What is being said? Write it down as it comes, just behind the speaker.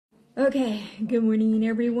Okay, good morning,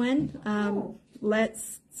 everyone.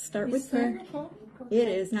 Let's start with prayer. It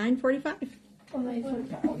is 9:45. Oh,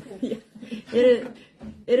 9:45. Yeah.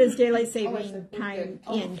 It is daylight saving time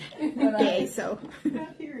end day, so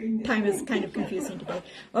time is kind of confusing today.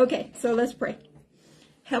 Okay, so let's pray.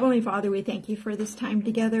 Heavenly Father, we thank you for this time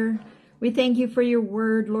together. We thank you for your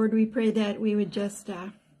word. Lord, we pray that we would just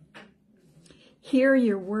hear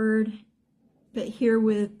your word, but hear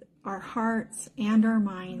with our hearts and our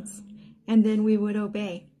minds, and then we would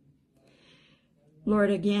obey.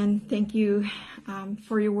 Lord, again, thank you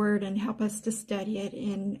for your word, and help us to study it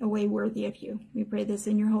in a way worthy of you. We pray this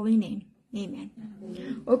in your holy name. Amen.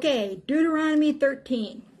 Okay, Deuteronomy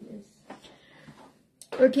 13.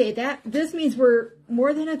 Okay, this means we're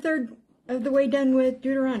more than a third of the way done with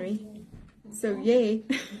Deuteronomy. So, yay.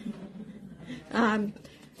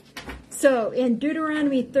 So, in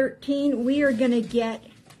Deuteronomy 13, we are going to get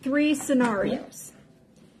 3 scenarios.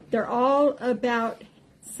 They're all about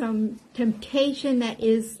some temptation that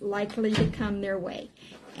is likely to come their way.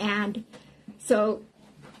 And so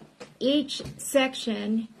each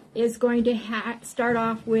section is going to start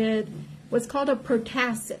off with what's called a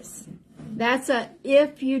protasis. That's a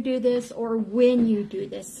if you do this or when you do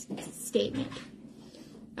this statement.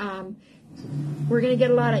 We're going to get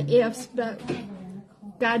a lot of ifs, but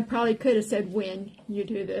God probably could have said when you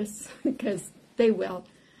do this, because they will.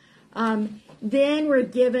 Then we're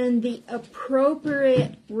given the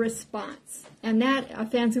appropriate response. And that, a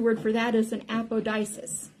fancy word for that is an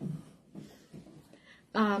apodisis.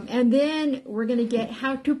 And then we're going to get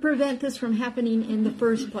how to prevent this from happening in the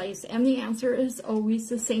first place. And the answer is always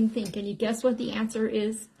the same thing. Can you guess what the answer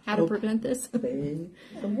is? How to prevent this? Obey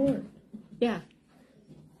the Lord. Yeah.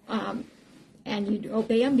 And you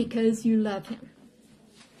obey him because you love him.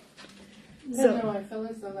 No, I feel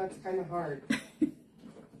as though that's kind of hard.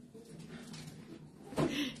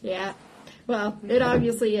 Yeah, well, it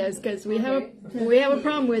obviously is, because we have a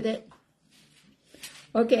problem with it.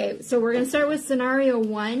 Okay, so we're going to start with scenario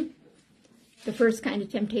 1, the first kind of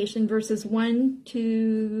temptation, verses 1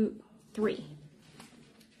 to 3.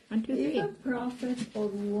 1, 2, 3. If a prophet or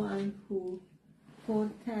one who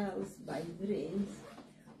foretells by dreams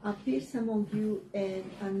appears among you and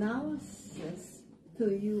announces to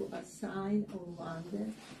you a sign or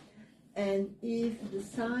wonder, and if the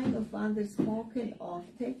sign of wonder spoken of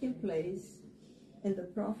taking place, and the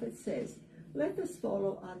prophet says, let us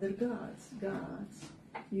follow other gods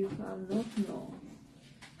you have not known,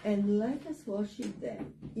 and let us worship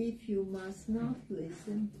them. If you must not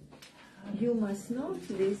listen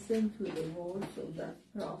to the words of that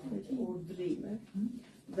prophet or dreamer.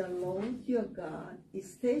 The Lord your God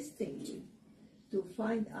is testing you to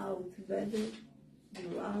find out whether you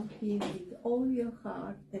love him with all your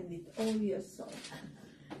heart and with all your soul.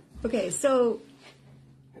 Okay, so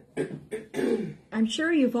I'm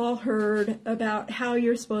sure you've all heard about how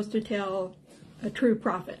you're supposed to tell a true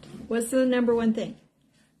prophet. What's the number one thing?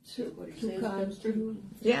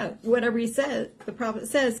 Yeah, whatever he says, the prophet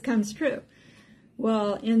says, comes true.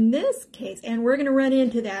 Well, in this case, and we're going to run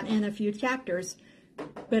into that in a few chapters,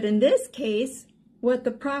 but in this case, what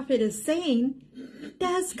the prophet is saying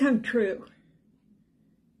does come true.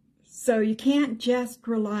 So you can't just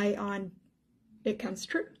rely on it comes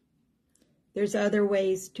true. There's other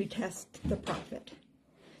ways to test the prophet.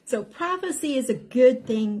 So prophecy is a good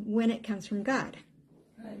thing when it comes from God.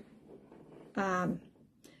 Right.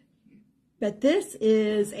 But this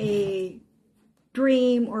is a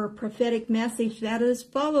dream or a prophetic message that is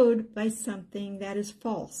followed by something that is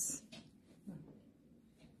false.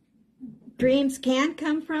 Dreams can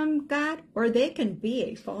come from God, or they can be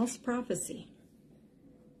a false prophecy.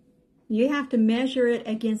 You have to measure it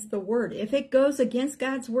against the word. If it goes against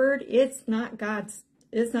God's word, it's not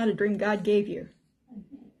a dream God gave you.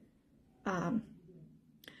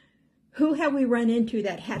 Who have we run into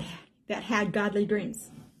that had godly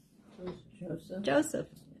dreams? Joseph.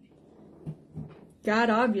 God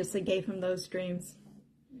obviously gave him those dreams.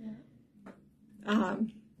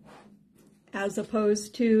 As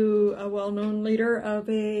opposed to a well-known leader of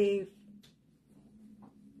a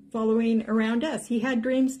following around us. He had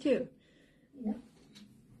dreams too. Yeah.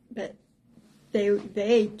 But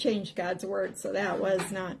they changed God's word, so that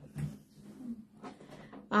was not.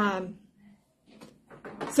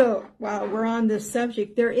 So while we're on this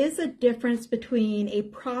subject, there is a difference between a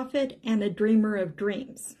prophet and a dreamer of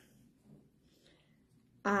dreams.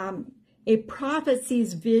 A prophet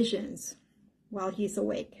sees visions while he's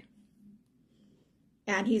awake.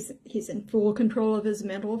 And he's in full control of his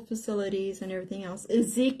mental facilities and everything else.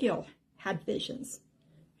 Ezekiel had visions.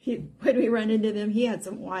 When we run into them, he had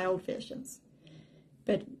some wild visions.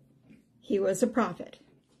 But he was a prophet.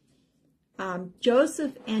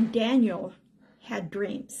 Joseph and Daniel had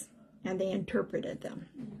dreams, and they interpreted them.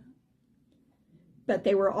 But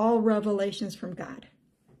they were all revelations from God.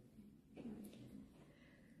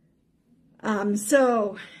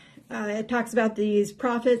 It talks about these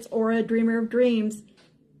prophets or a dreamer of dreams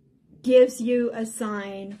gives you a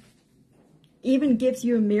sign, even gives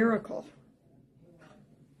you a miracle.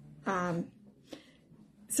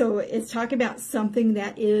 So it's talking about something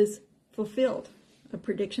that is fulfilled, a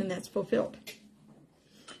prediction that's fulfilled.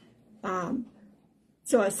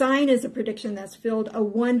 So a sign is a prediction that's filled. A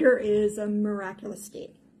wonder is a miraculous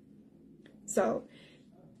state. So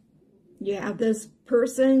you have this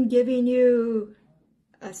person giving you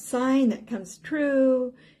a sign that comes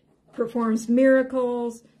true, performs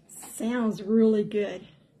miracles, sounds really good.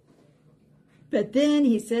 But then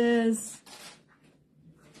he says,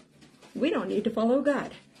 we don't need to follow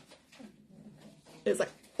God. It's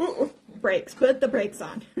like, brakes, put the brakes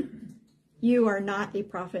on. You are not a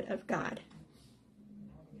prophet of God.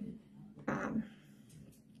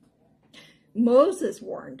 Moses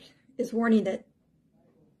is warning that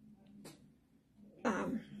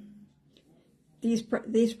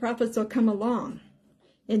these prophets will come along.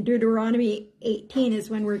 In Deuteronomy 18 is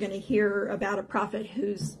when we're going to hear about a prophet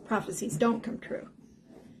whose prophecies don't come true.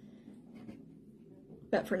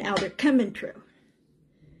 But for now, they're coming true.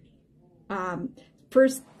 1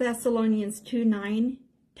 Thessalonians 2:9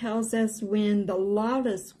 tells us when the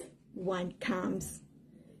lawless one comes,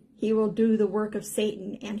 he will do the work of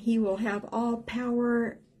Satan, and he will have all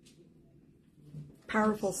power,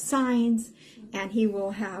 powerful signs, and he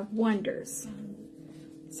will have wonders.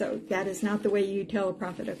 So that is not the way you tell a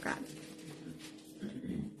prophet of God.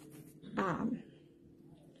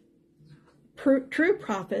 True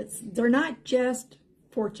prophets, they're not just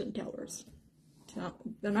fortune tellers.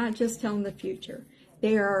 They're not just telling the future.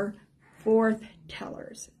 They are forth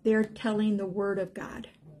tellers. They're telling the word of God.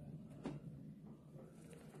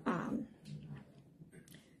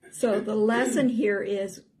 So the lesson here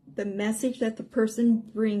is the message that the person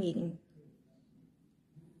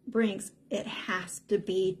brings, it has to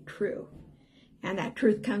be true. And that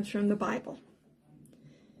truth comes from the Bible.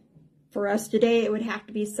 For us today, it would have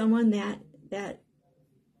to be someone that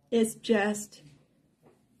is just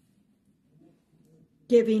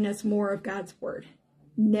giving us more of God's word.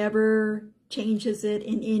 Never changes it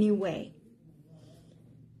in any way.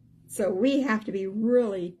 So we have to be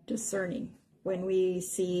really discerning when we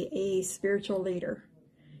see a spiritual leader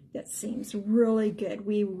that seems really good.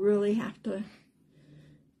 We really have to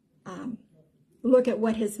look at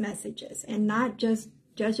what his message is and not just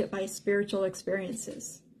judge it by spiritual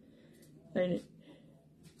experiences. And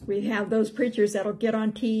we have those preachers that'll get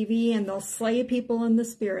on TV and they'll slay people in the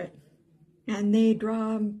spirit, and they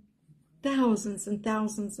draw thousands and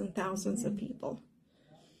thousands and thousands of people.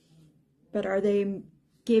 But are they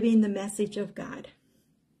giving the message of God?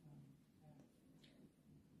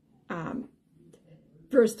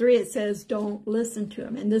 Verse 3, it says, don't listen to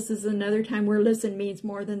him. And this is another time where listen means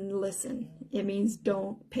more than listen. It means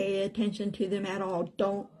don't pay attention to them at all.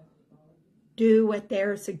 Don't do what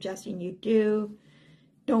they're suggesting you do.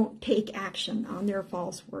 Don't take action on their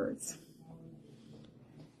false words.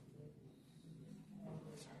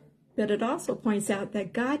 But it also points out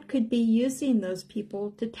that God could be using those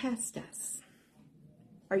people to test us.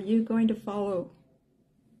 Are you going to follow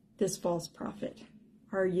this false prophet?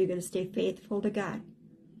 Or are you going to stay faithful to God?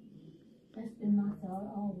 That's been my thought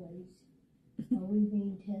always. Are we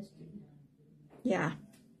being tested? Yeah.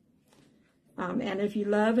 And if you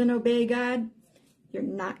love and obey God, you're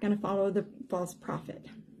not going to follow the false prophet.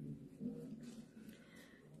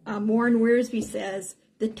 Warren Wiersbe says,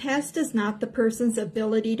 the test is not the person's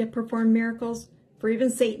ability to perform miracles, for even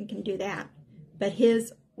Satan can do that, but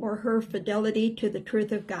his or her fidelity to the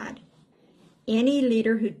truth of God. Any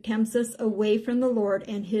leader who tempts us away from the Lord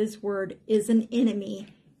and his word is an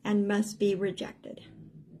enemy and must be rejected.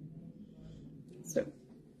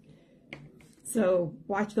 So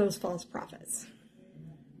watch those false prophets.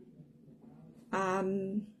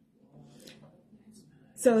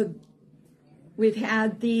 So we've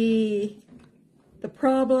had the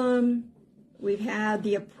problem, we've had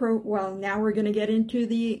now we're going to get into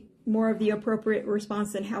the more of the appropriate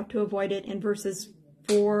response and how to avoid it in verses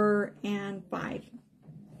 4 and 5.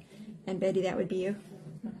 And Betty, that would be you.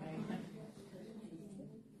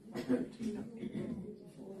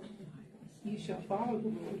 You shall follow the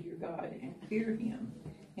Lord your God and fear him,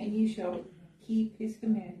 and you shall keep his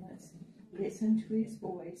commandments, listen to his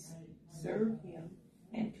voice, serve him,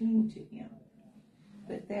 and cling to him.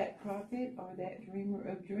 But that prophet or that dreamer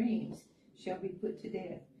of dreams shall be put to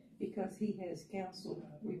death, because he has counseled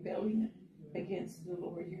rebellion against the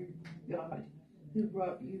Lord your God, who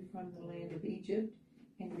brought you from the land of Egypt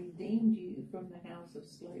and redeemed you from the house of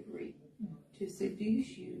slavery, to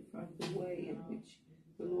seduce you from the way in which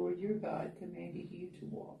the Lord your God commanded you to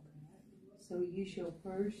walk. So you shall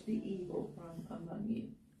purge the evil from among you.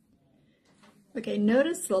 Okay,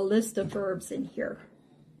 notice the list of verbs in here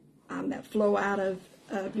that flow out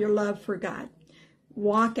of your love for God.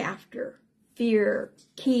 Walk after, fear,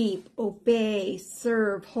 keep, obey,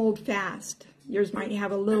 serve, hold fast. Yours might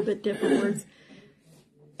have a little bit different words.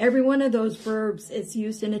 Every one of those verbs is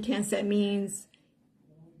used in a tense that means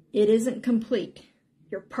it isn't complete.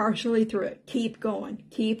 You're partially through it. Keep going.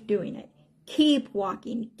 Keep doing it. Keep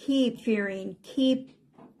walking. Keep fearing. Keep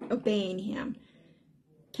obeying him.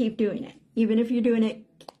 Keep doing it. Even if you're doing it,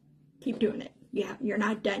 keep doing it. Yeah, you're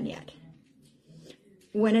not done yet.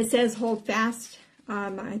 When it says hold fast,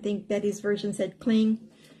 I think Betty's version said cling.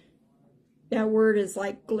 That word is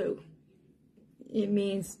like glue. It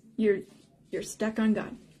means you're stuck on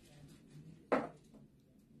God.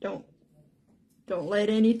 Don't let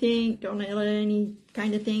anything, don't let any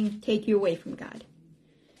kind of thing take you away from God.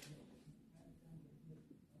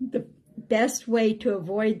 The best way to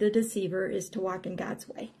avoid the deceiver is to walk in God's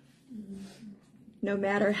way. No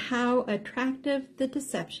matter how attractive the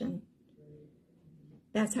deception,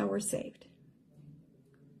 that's how we're saved.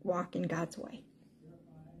 Walk in God's way.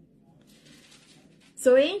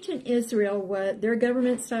 So ancient Israel, their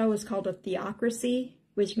government style was called a theocracy,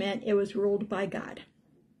 which meant it was ruled by God.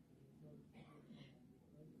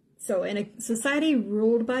 So in a society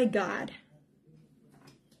ruled by God,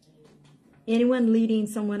 anyone leading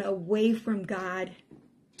someone away from God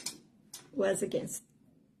was against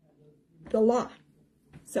the law.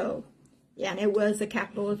 So, yeah, and it was a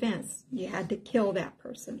capital offense. You had to kill that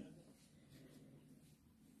person.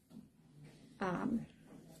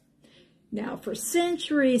 Now, for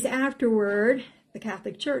centuries afterward, the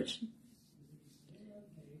Catholic Church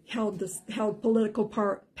held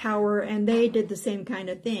political power, and they did the same kind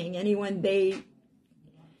of thing. Anyone they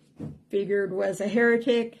figured was a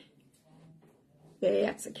heretic, they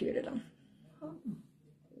executed them.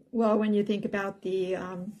 Well, when you think about the,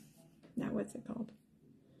 what's it called?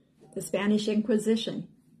 The Spanish Inquisition.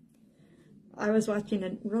 I was watching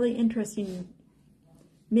a really interesting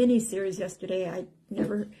mini-series yesterday.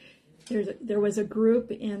 There was a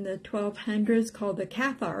group in the 1200s called the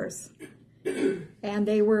Cathars, and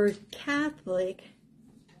they were Catholic,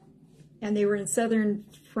 and they were in southern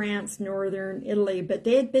France, northern Italy, but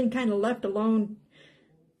they had been kind of left alone.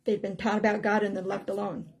 They'd been taught about God and then left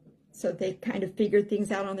alone. So they kind of figured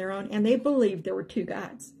things out on their own, and they believed there were two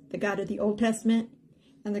gods, the God of the Old Testament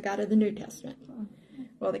and the God of the New Testament.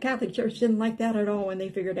 Well, the Catholic Church didn't like that at all when they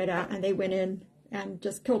figured it out, and they went in and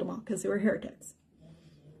just killed them all because they were heretics.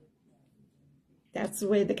 That's the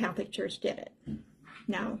way the Catholic Church did it.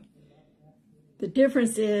 Now, the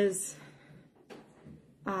difference is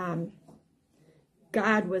God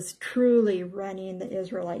was truly running the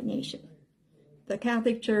Israelite nation. The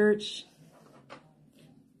Catholic Church,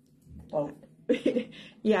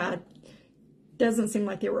 yeah, doesn't seem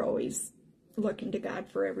like they were always looking to God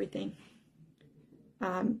for everything.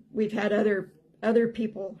 We've had other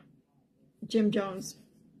people, Jim Jones,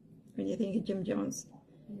 when you think of Jim Jones,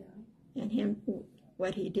 and him,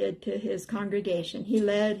 what he did to his congregation. He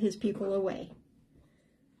led his people away.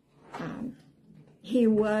 He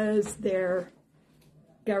was their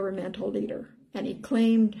governmental leader, and he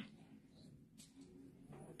claimed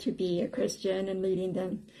to be a Christian and leading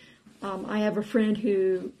them. I have a friend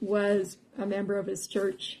who was a member of his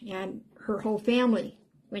church, and her whole family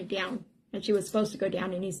went down, and she was supposed to go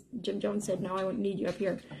down, and Jim Jones said, "No, I won't need you up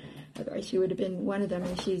here." Otherwise, she would have been one of them.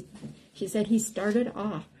 And she said he started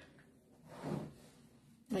off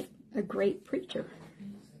like a great preacher,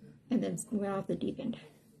 and then went off the deep end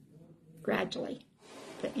gradually,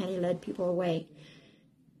 and he led people away.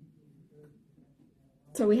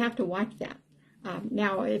 So we have to watch that.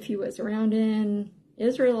 Now, if he was around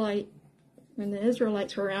when the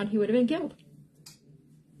Israelites were around, he would have been killed.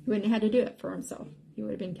 He wouldn't have had to do it for himself. He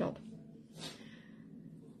would have been killed.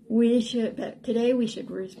 But today we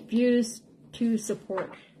should refuse to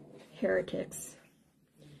support heretics.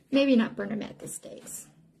 Maybe not burn them at the stakes,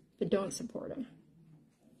 but don't support them.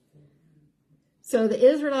 So the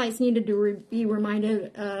Israelites needed to be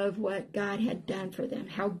reminded of what God had done for them,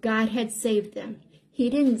 how God had saved them. He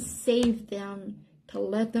didn't save them to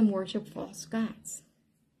let them worship false gods.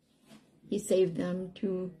 He saved them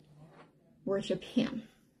to worship him.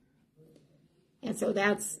 And so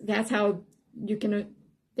that's how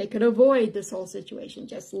they could avoid this whole situation.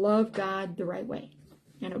 Just love God the right way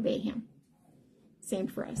and obey him. Same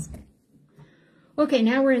for us. Okay,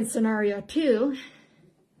 now we're in scenario 2,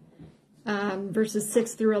 verses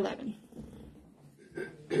 6 through 11.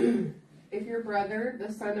 If your brother,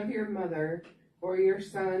 the son of your mother, or your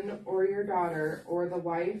son or your daughter, or the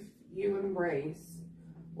wife you embrace,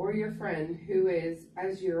 or your friend who is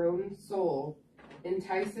as your own soul,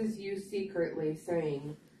 entices you secretly,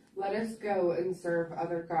 saying, "Let us go and serve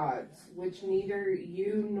other gods, which neither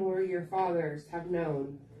you nor your fathers have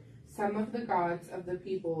known," some of the gods of the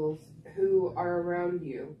peoples who are around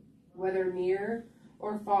you, whether near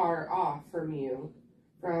or far off from you,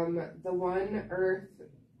 from the one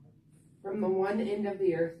end of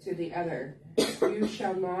the earth to the other, you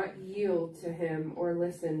shall not yield to him or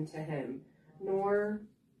listen to him, nor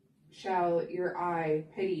shall your eye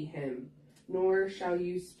pity him, nor shall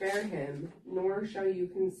you spare him, nor shall you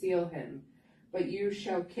conceal him, but you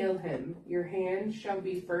shall kill him. Your hand shall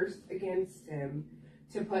be first against him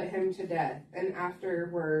to put him to death, and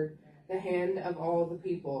afterward the hand of all the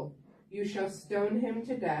people. You shall stone him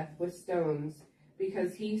to death with stones,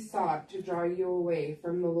 because he sought to draw you away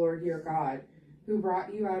from the Lord your God, who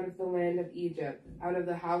brought you out of the land of Egypt, out of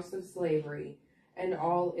the house of slavery. And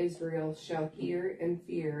all Israel shall hear and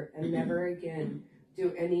fear, and never again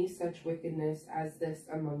do any such wickedness as this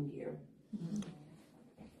among you.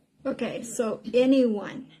 Okay, so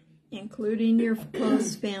anyone, including your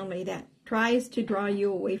close family, that tries to draw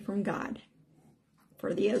you away from God,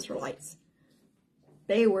 for the Israelites,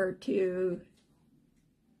 they were to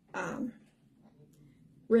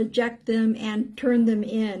reject them and turn them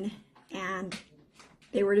in, and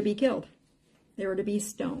they were to be killed. They were to be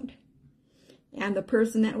stoned. And the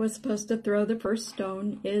person that was supposed to throw the first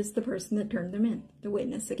stone is the person that turned them in, the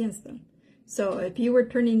witness against them. So if you were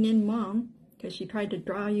turning in Mom, because she tried to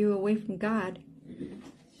draw you away from God,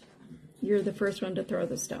 you're the first one to throw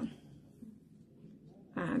the stone.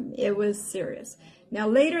 It was serious. Now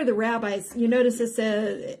later the rabbis, you notice it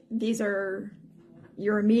says these are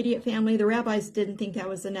your immediate family. The rabbis didn't think that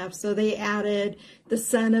was enough, so they added the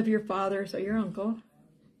son of your father, so your uncle,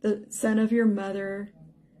 the son of your mother,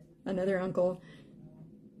 another uncle.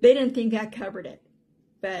 They didn't think that covered it,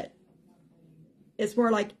 but it's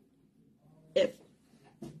more like if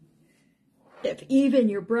even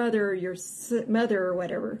your brother or your mother or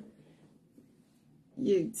whatever,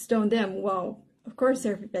 you stone them, well, of course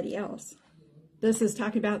everybody else. This is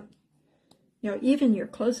talking about, even your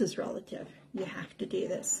closest relative, you have to do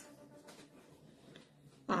this.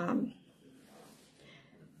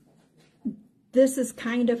 This is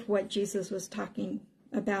kind of what Jesus was talking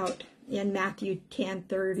about in Matthew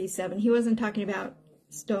 10:37. He wasn't talking about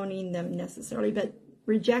stoning them necessarily, but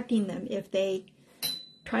rejecting them if they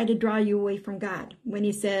try to draw you away from God. When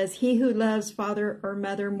he says, "He who loves father or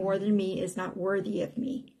mother more than me is not worthy of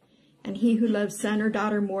me, and he who loves son or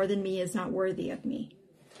daughter more than me is not worthy of me."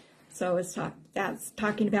 So that's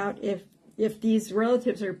talking about if these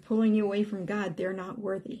relatives are pulling you away from God, they're not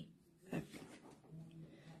worthy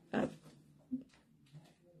of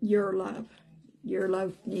your love. Your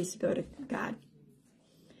love needs to go to God.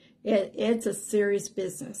 It's a serious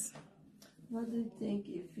business. What do you think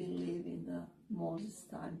if we live in the Moses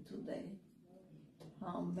time today?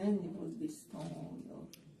 How many would be stoned?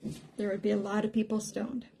 There would be a lot of people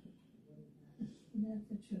stoned. That's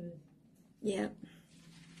the truth. Yep.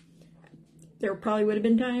 There probably would have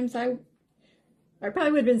been times I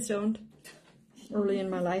probably would have been stoned early in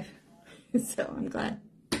my life. So I'm glad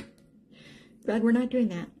we're not doing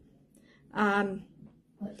that.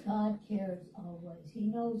 But God cares always. He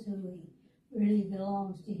knows who really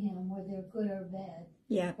belongs to him, whether good or bad.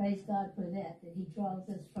 Yeah. Praise God for that he draws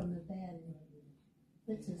us from the bad and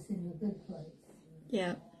puts us in the good place.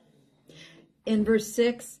 Yeah. In verse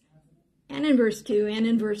 6 and in verse 2 and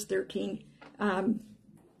in verse 13,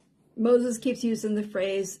 Moses keeps using the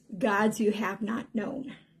phrase, "gods you have not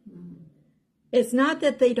known." It's not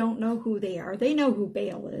that they don't know who they are. They know who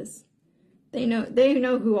Baal is. They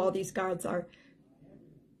know who all these gods are.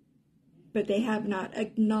 But they have not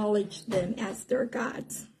acknowledged them as their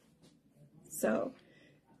gods. So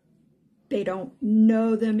they don't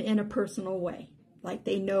know them in a personal way, like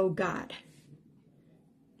they know God.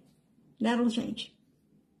 That'll change.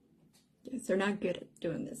 Yes, they're not good at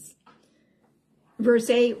doing this. Verse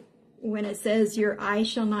 8, when it says, "Your eye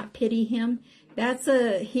shall not pity him," that's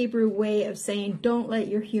a Hebrew way of saying, don't let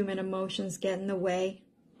your human emotions get in the way.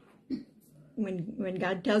 When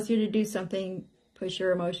God tells you to do something, push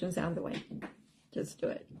your emotions out of the way. Just do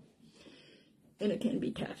it. And it can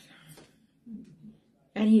be tough.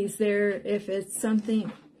 And he's there if it's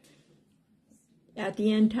something at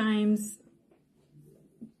the end times,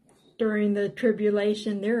 during the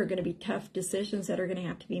tribulation, there are going to be tough decisions that are going to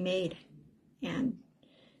have to be made. And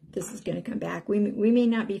this is going to come back. We may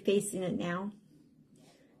not be facing it now,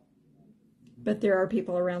 but there are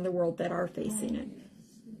people around the world that are facing it.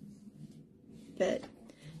 But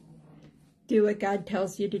do what God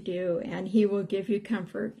tells you to do, and He will give you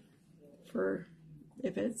comfort for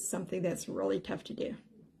if it's something that's really tough to do.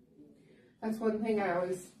 That's one thing I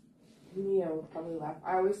always, Mia will probably laugh.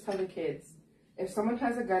 I always tell the kids, if someone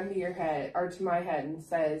has a gun to your head, or to my head, and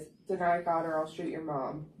says, deny God or I'll shoot your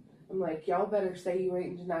mom, I'm like, y'all better say you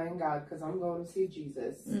ain't denying God, because I'm going to see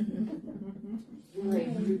Jesus. Mm-hmm. Like,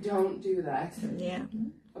 you don't do that. Yeah.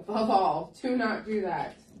 Above all, do not do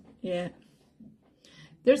that. Yeah.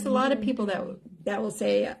 There's a lot of people that will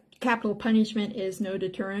say capital punishment is no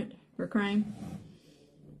deterrent for crime,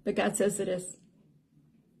 but God says it is.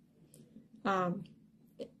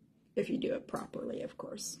 If you do it properly, of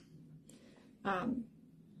course.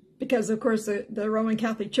 Because, of course, the Roman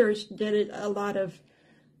Catholic Church did a lot of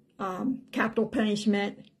capital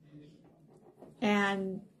punishment,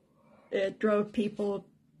 and it drove people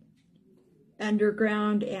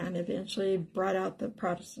underground and eventually brought out the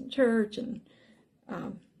Protestant Church. And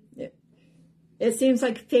it seems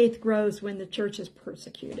like faith grows when the church is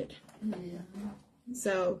persecuted. Yeah.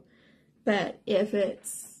 So, but if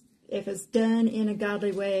it's done in a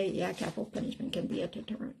godly way, yeah, capital punishment can be a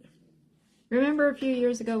deterrent. Remember a few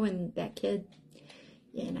years ago when that kid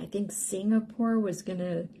in, I think, Singapore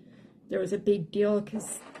there was a big deal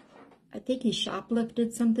because I think he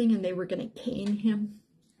shoplifted something and they were going to cane him.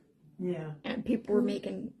 Yeah. And people were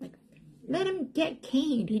making, like, let him get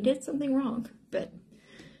caned. He did something wrong. But,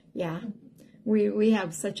 yeah, we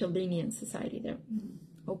have such a lenient society that,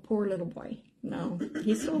 oh, poor little boy. No,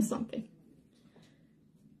 he stole something.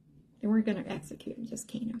 And we're going to execute him, just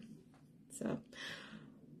cane him. So,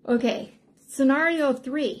 okay. Scenario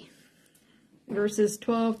 3, verses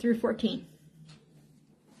 12 through 14.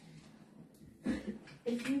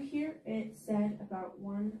 If you hear it said about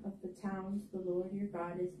one of the towns the Lord your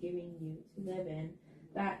God is giving you to live in,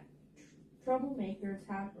 that troublemakers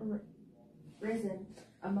have risen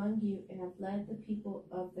among you and have led the people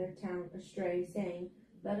of their town astray, saying,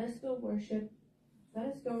 Let us go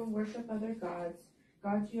and worship other gods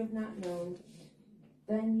you have not known,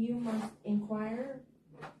 then you must inquire.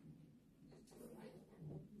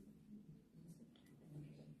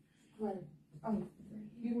 Oh,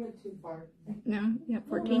 you went too far. No, yeah,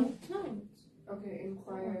 14. No. Okay,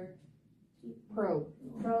 inquire. Probe.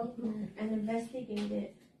 And investigate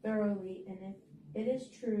it thoroughly, and if it is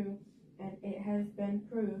true and it has been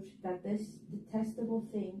proved that this detestable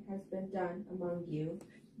thing has been done among you.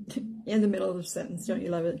 In the middle of the sentence, don't you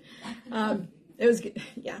love it? It was good,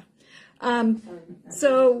 yeah.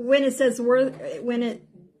 So when it says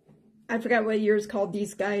I forgot what yours called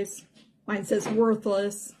these guys. Mine says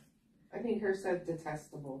worthless. I think hers said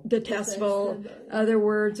detestable. Detestable. Other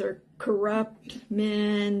words are corrupt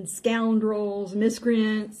men, scoundrels,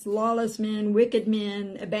 miscreants, lawless men, wicked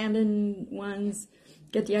men, abandoned ones.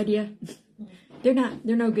 Get the idea? They're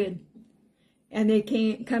no good. And they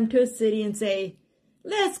can't come to a city and say,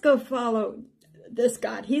 let's go follow this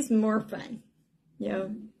God. He's more fun. You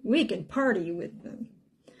know, we can party with them.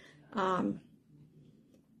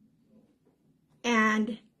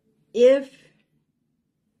 And if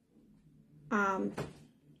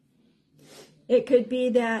it could be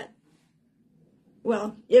that,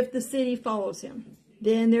 well, if the city follows him,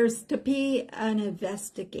 then there's to be an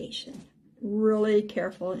investigation, really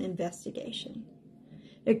careful investigation.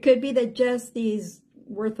 It could be that just these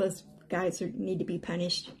worthless guys need to be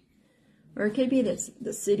punished, or it could be that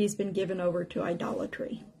the city's been given over to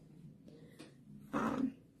idolatry.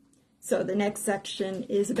 So the next section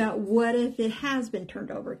is about what if it has been turned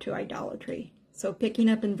over to idolatry. So picking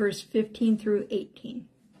up in verse 15 through 18.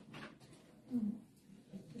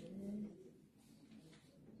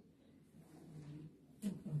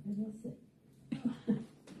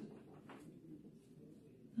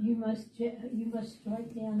 You must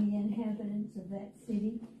strike down the inhabitants of that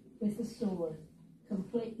city with the sword,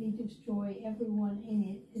 completely destroy everyone in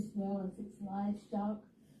it as well as its livestock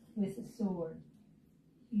with the sword.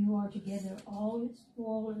 You are to gather all its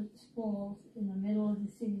spoils in the middle of the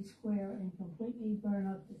city square and completely burn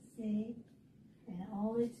up the city and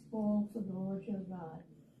all its spoil for the Lord your God.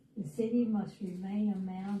 The city must remain a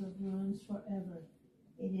mound of ruins forever.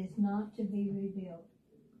 It is not to be rebuilt.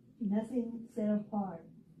 Nothing set apart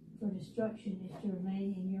for destruction is to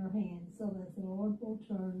remain in your hands, so that the Lord will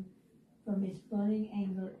turn from his burning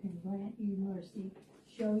anger and grant you mercy,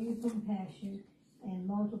 show you compassion, and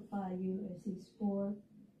multiply you as he swore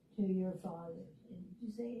to your fathers. And did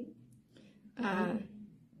you say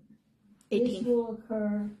 18. This will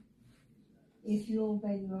occur if you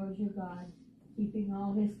obey the Lord your God keeping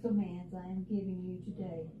all his commands I am giving you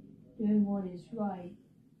today, doing what is right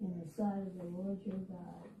in the sight of the Lord your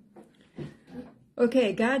God.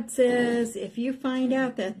 Okay, God says if you find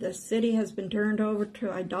out that the city has been turned over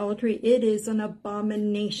to idolatry, it is an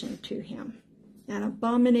abomination to him. An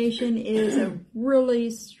abomination is a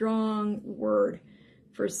really strong word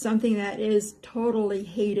for something that is totally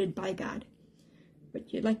hated by God.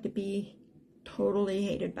 But you'd like to be totally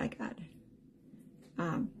hated by God.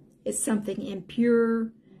 It's something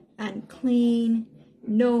impure, unclean,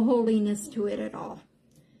 no holiness to it at all.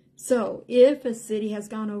 So if a city has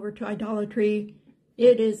gone over to idolatry,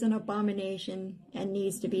 it is an abomination and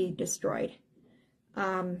needs to be destroyed.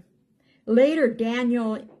 Later,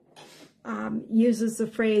 Daniel uses the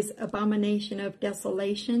phrase abomination of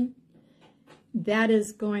desolation.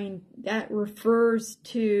 That refers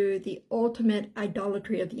to the ultimate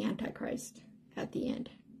idolatry of the Antichrist at the end.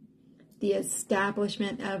 The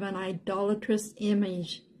establishment of an idolatrous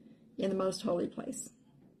image in the most holy place.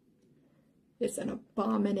 It's an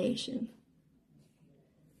abomination.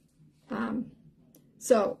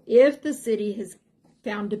 So if the city is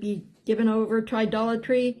found to be given over to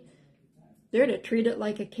idolatry, they're to treat it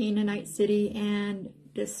like a Canaanite city and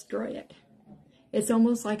destroy it. It's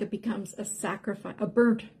almost like it becomes a sacrifice, a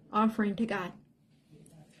burnt offering to God,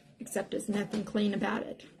 except there's nothing clean about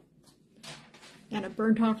it. And a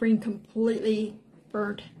burnt offering completely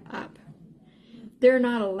burnt up. They're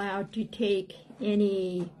not allowed to take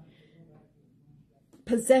any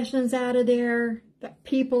possessions out of there. The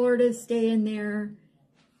people are to stay in there.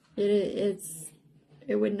 It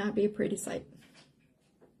would not be a pretty sight.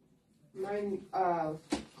 Mine,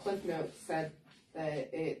 Cliff Notes said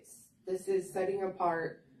that this is setting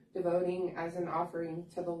apart, devoting as an offering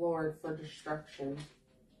to the Lord for destruction.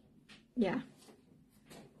 Yeah.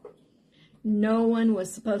 No one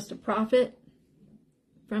was supposed to profit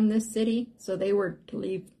from this city, so they were to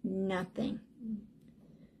leave nothing.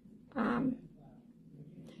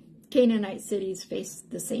 Canaanite cities face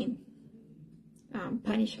the same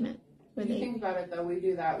punishment. If you think about it, though, we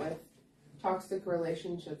do that with toxic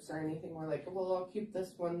relationships or anything. We're like, well, I'll keep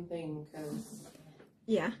this one thing because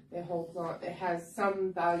it holds on. It has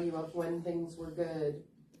some value of when things were good,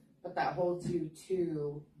 but that holds you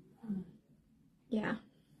to. Yeah.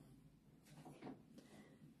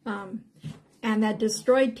 And that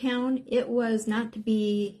destroyed town, it was not to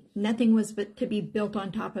be, nothing was but to be built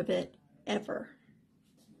on top of it ever.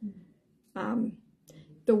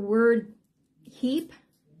 The word heap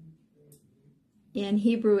in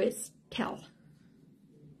Hebrew is tel.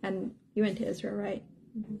 And you went to Israel, right?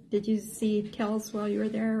 Mm-hmm. Did you see tels while you were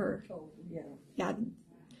there? Or? Oh, yeah. Yeah.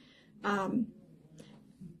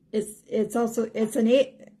 It's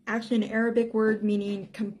actually an Arabic word meaning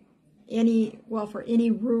for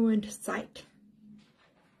any ruined site.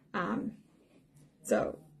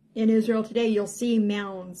 So in Israel today, you'll see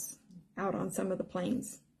mounds out on some of the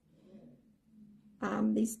plains.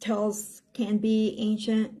 These tels can be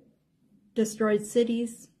ancient, destroyed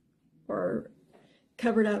cities, or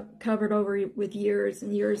covered over with years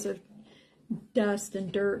and years of dust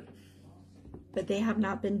and dirt, but they have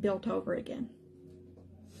not been built over again.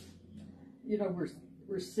 You know,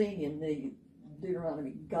 we're seeing in the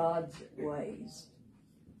Deuteronomy God's ways.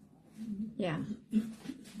 Yeah.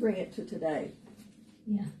 Bring it to today.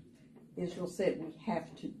 Yeah. Israel said we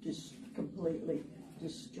have to completely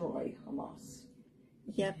destroy Hamas.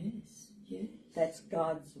 Yep. Yes. That's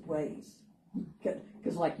God's ways.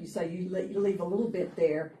 Because like you say, you leave a little bit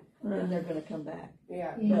there, and they're going to come back.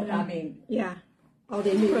 Yeah. But I mean, yeah, all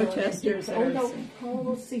these protesters.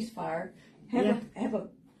 Call a ceasefire. Have a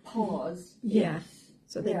pause. Yeah.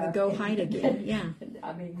 So they would go hide again. Yeah.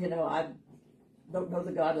 I mean, you know, I don't know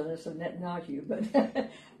the godliness of Netanyahu,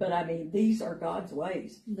 but I mean, these are God's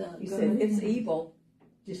ways. He said, it's evil,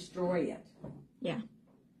 destroy it. Yeah.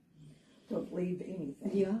 Don't leave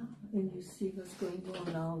anything. Yeah, and you see what's going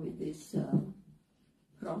on now with this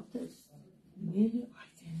protest. Really, I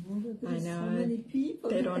didn't know that there's so many people.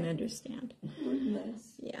 They don't understand.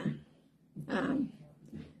 Goodness. Yeah.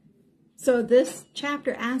 So this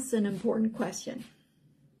chapter asks an important question.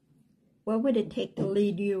 What would it take to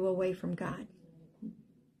lead you away from God?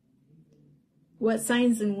 What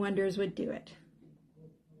signs and wonders would do it?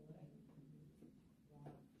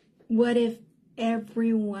 What if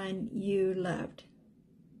everyone you loved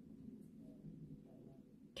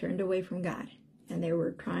turned away from God and they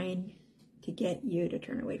were trying to get you to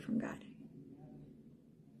turn away from God?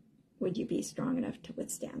 Would you be strong enough to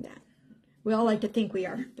withstand that? We all like to think we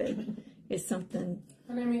are, but it's something.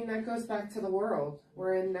 And I mean, that goes back to the world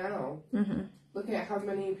we're in now. Mm-hmm. Look at how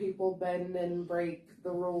many people bend and break the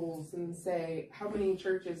rules and say, how many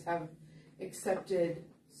churches have accepted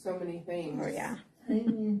so many things. Oh, yeah.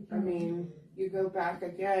 Amen. I mean, you go back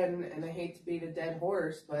again, and I hate to beat a dead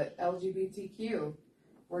horse, but LGBTQ,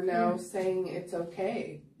 we're now saying it's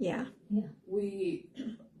okay. Yeah. We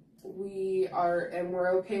are, and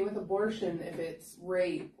we're okay with abortion if it's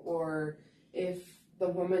rape or if the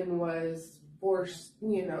woman was forced,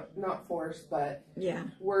 not forced, but Yeah.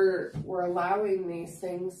 we're allowing these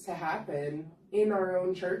things to happen in our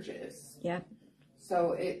own churches. Yeah.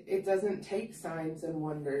 So it doesn't take signs and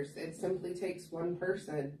wonders. It simply takes one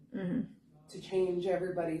person to change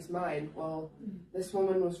everybody's mind. Well, this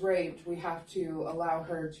woman was raped. We have to allow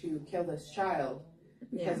her to kill this child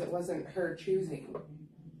because it wasn't her choosing.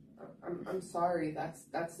 I'm sorry.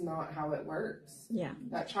 That's not how it works. Yeah.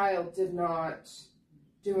 That child did not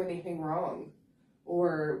do anything wrong.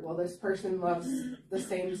 Or, well, this person loves the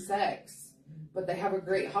same sex, but they have a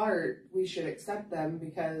great heart. We should accept them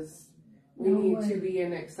because we need to be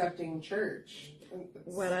an accepting church.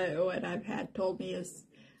 What I've had told me is,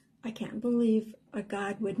 I can't believe a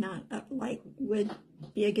God would not would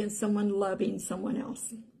be against someone loving someone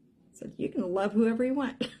else. So you can love whoever you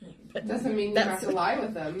want. But doesn't mean you have to lie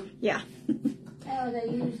with them. Yeah. Oh, they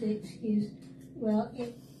use the excuse, well,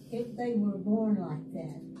 if they were born like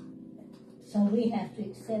that, so we have to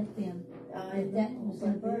accept them. That was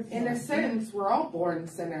their birthright. In a sense, we're all born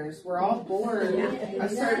sinners. We're all born a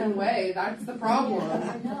certain way. That's the problem.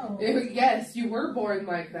 I know. Yes, you were born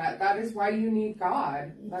like that. That is why you need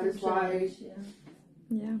God. That is why.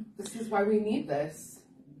 Yeah. This is why we need this.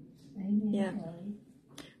 Amen, Yeah. Kelly.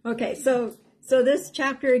 Okay, so this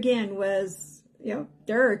chapter again was,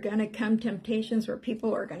 there are going to come temptations where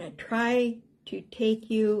people are going to try to take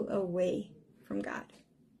you away from God.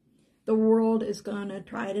 The world is going to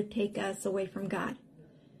try to take us away from God.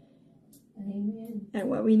 Amen. And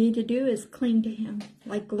what we need to do is cling to Him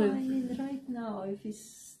like glue. I mean, right now, if we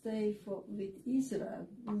stay with Israel,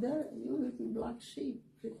 you will be black sheep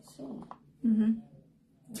pretty soon. Mm-hmm.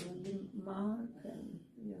 There will be mark and,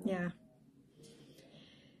 Yeah.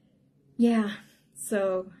 Yeah.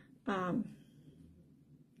 So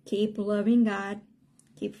keep loving God,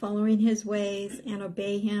 keep following His ways, and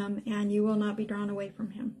obey Him, and you will not be drawn away from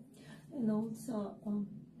Him. And also,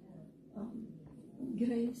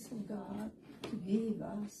 grace of God to give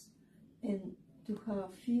us and to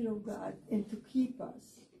have fear of God and to keep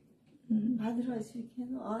us. Mm-hmm. Otherwise,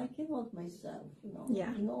 I cannot myself,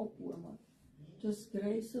 Yeah. no woman. Just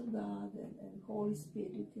grace of God and Holy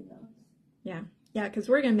Spirit in us. Yeah, because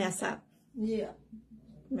we're going to mess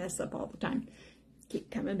up all the time.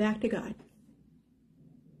 Keep coming back to God.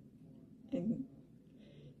 And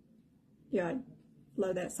I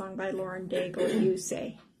love that song by Lauren Daigle, You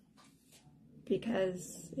Say.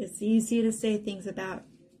 Because it's easy to say things about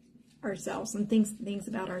ourselves and things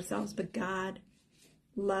about ourselves, but God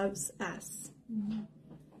loves us. Mm-hmm.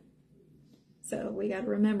 So we got to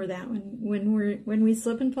remember that when we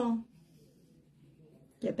slip and fall,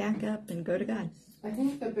 get back up and go to God. I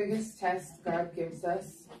think the biggest test God gives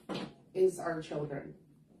us is our children.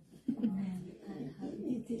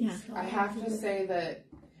 Yeah. I have to say that,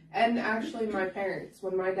 and actually my parents,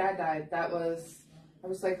 when my dad died, I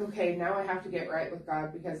was like, okay, now I have to get right with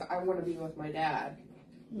God because I want to be with my dad.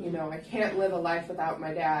 I can't live a life without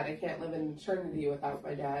my dad. I can't live in eternity without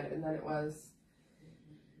my dad. And then it was,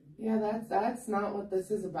 that's not what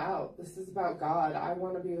this is about. This is about God. I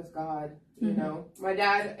want to be with God. My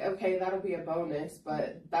dad, okay, that'll be a bonus,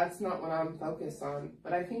 but that's not what I'm focused on.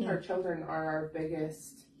 But I think our children are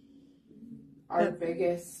our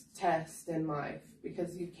biggest test in life,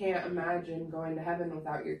 because you can't imagine going to heaven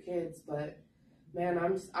without your kids. But man,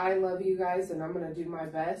 I love you guys and I'm going to do my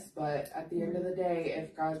best. But at the end of the day,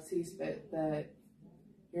 if God sees fit that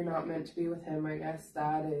you're not meant to be with Him, I guess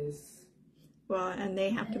that is. Well, and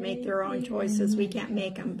they have to make their own choices. We can't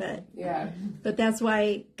make them, but Yeah. But that's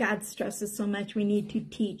why God stresses so much. We need to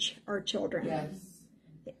teach our children. Yes.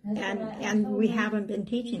 And we haven't been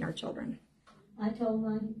teaching our children. I told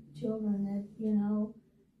my children that,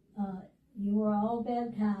 you were all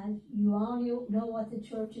baptized. You all know what the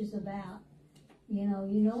church is about. You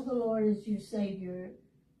know the Lord is your Savior,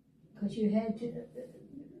 because you had to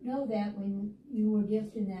know that when you were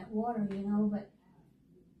dipped in that water,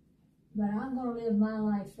 but I'm going to live my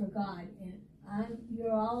life for God, and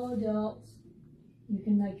you're all adults. You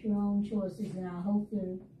can make your own choices, and I hope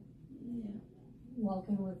they're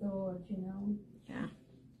walking with the Lord, Yeah.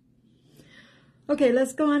 Okay,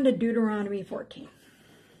 let's go on to Deuteronomy 14.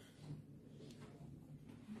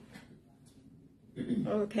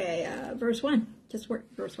 Okay, verse 1.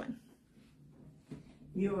 Verse 1.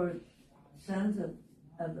 You are sons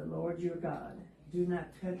of the Lord your God. Do not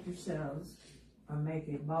cut yourselves or make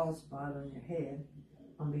a bald spot on your head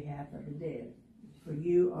on behalf of the dead. For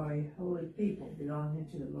you are a holy people belonging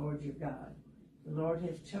to the Lord your God. The Lord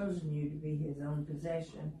has chosen you to be his own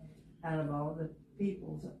possession out of all the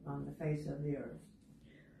peoples on the face of the earth.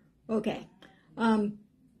 Okay.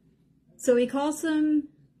 So he calls them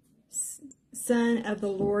son of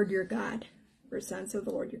the Lord your God, or sons of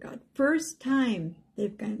the Lord your God. First time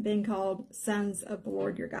they've been called sons of the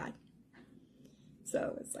Lord your God.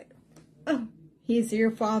 So it's like, oh, he's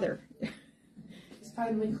your father. He's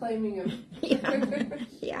finally claiming him.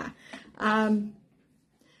 Yeah.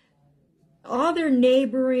 All their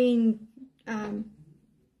neighboring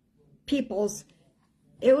peoples,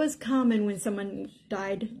 it was common when someone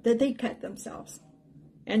died that they cut themselves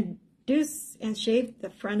and shave the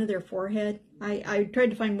front of their forehead. I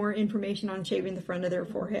tried to find more information on shaving the front of their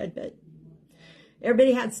forehead, but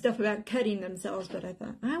everybody had stuff about cutting themselves, but I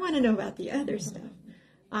thought, I want to know about the other stuff.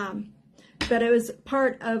 But it was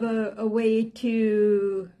part of a way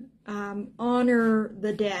to honor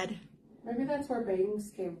the dead. Maybe that's where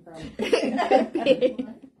bangs came from. Could be.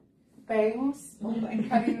 Bangs?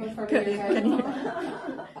 Cutting the front of your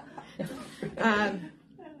head.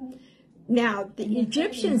 Now, the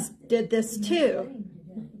Egyptians did this too.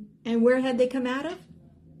 And where had they come out of?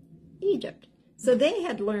 Egypt. So they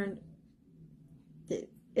had learned, the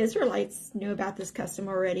Israelites knew about this custom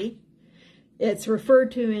already. It's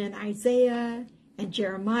referred to in Isaiah and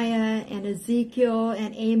Jeremiah and Ezekiel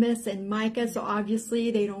and Amos and Micah. So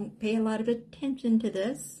obviously they don't pay a lot of attention to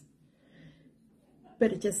this.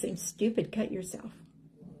 But it just seems stupid. Cut yourself.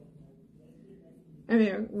 I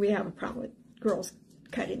mean, we have a problem with girls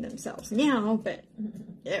cutting themselves now, but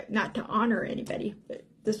not to honor anybody. But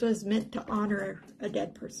this was meant to honor a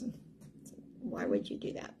dead person. So why would you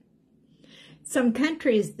do that? Some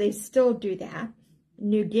countries, they still do that.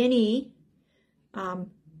 New Guinea, a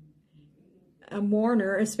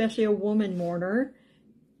mourner, especially a woman mourner,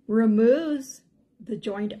 removes the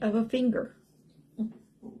joint of a finger.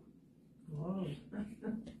 Whoa.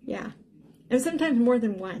 Yeah. And sometimes more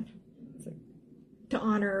than one, to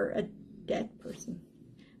honor a dead person.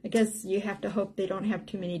 I guess you have to hope they don't have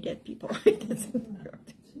too many dead people.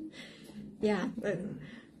 Yeah.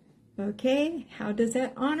 Okay. How does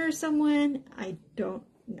that honor someone? I don't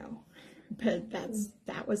know. But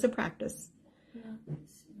that was a practice.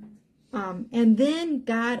 And then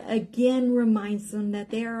God again reminds them that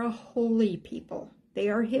they are a holy people. They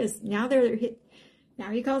are his. Now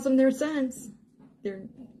he calls them their sons.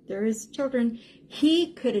 They're his children.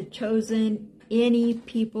 He could have chosen any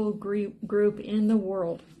people group in the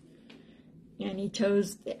world. And he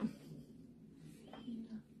chose them.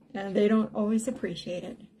 And they don't always appreciate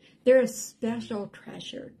it. They're a special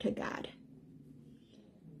treasure to God.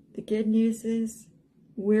 The good news is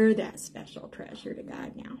we're that special treasure to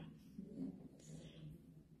God now.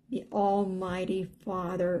 The Almighty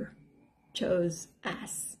Father chose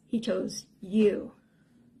us. He chose you.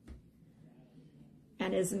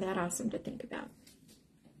 And isn't that awesome to think about?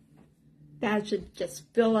 That should just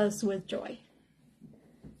fill us with joy.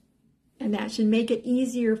 And that should make it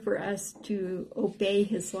easier for us to obey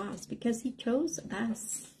his laws because he chose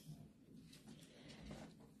us.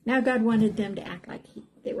 Now God wanted them to act like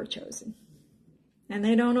they were chosen. And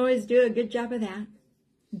they don't always do a good job of that.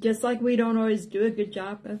 Just like we don't always do a good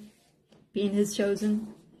job of being his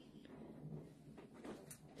chosen.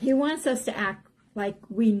 He wants us to act like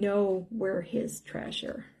we know we're his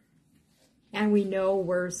treasure. And we know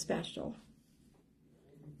we're special.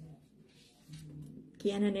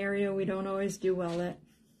 Again, an area we don't always do well at.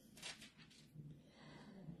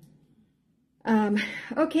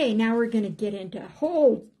 Okay, now we're going to get into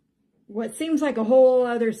what seems like a whole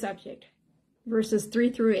other subject. Verses 3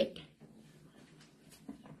 through 8.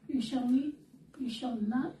 You shall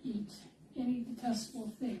not eat any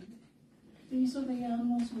detestable thing. These are the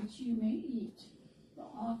animals which you may eat: the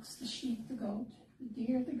ox, the sheep, the goat, the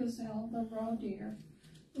deer, the gazelle, the raw deer,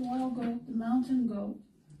 the wild goat, the mountain goat,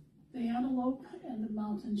 the antelope, and the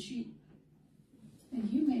mountain sheep. And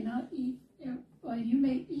you may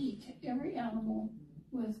eat every animal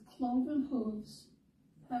with cloven hooves,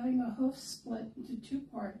 having a hoof split into 2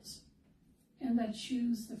 parts, and that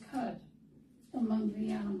chews the cud among the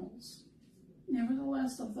animals.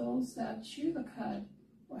 Nevertheless, of those that chew the cud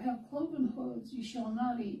or have cloven hooves, you shall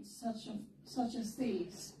not eat such as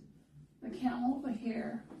these: the camel, the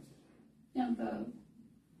hare, and the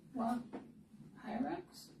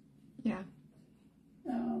hyrax. Yeah.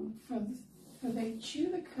 For they chew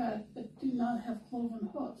the cud, but do not have cloven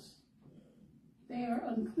hoofs. They are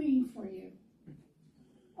unclean for you.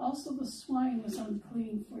 Also the swine is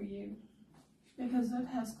unclean for you, because it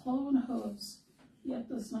has cloven hooves, yet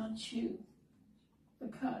does not chew.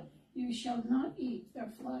 cud. You shall not eat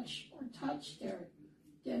their flesh or touch their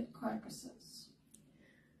dead carcasses.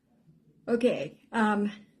 Okay,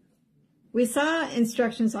 we saw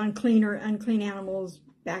instructions on clean or unclean animals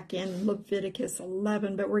back in Leviticus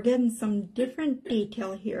 11, but we're getting some different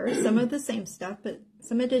detail here. Some of the same stuff, but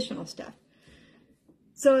some additional stuff.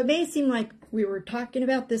 So it may seem like we were talking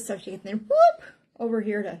about this subject and then whoop, over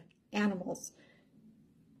here to animals.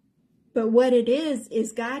 But what it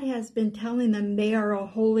is God has been telling them they are a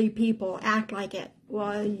holy people. Act like it.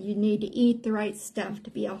 Well, you need to eat the right stuff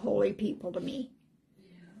to be a holy people to me.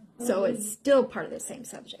 So it's still part of the same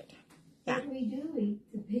subject. Yeah. But we do eat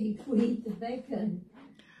the pig, we eat the bacon.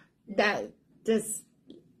 That just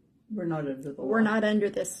We're not under the law. we're not under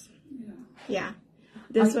this. Yeah. Yeah.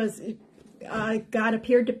 This was God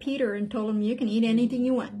appeared to Peter and told him you can eat anything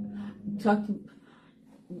you want.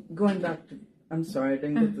 Going back to, I'm sorry, I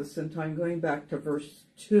didn't get this in time. Going back to verse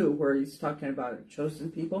 2, where he's talking about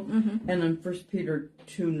chosen people, and in 1 Peter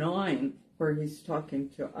 2:9, where he's talking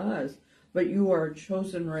to us. But you are a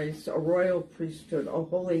chosen race, a royal priesthood, a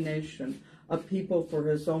holy nation, a people for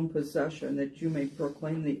his own possession, that you may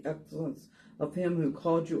proclaim the excellence of him who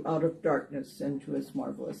called you out of darkness into his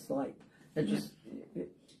marvelous light. It just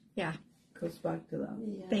Yeah. goes back to that.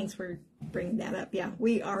 Yeah. Thanks for bringing that up. Yeah,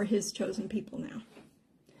 we are his chosen people now.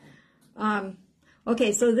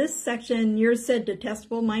 Okay, so this section, yours said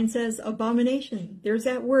detestable, mine says abomination. There's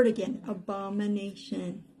that word again,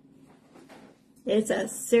 abomination. It's a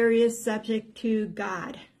serious subject to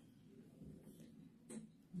God.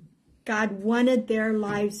 God wanted their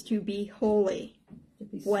lives to be holy.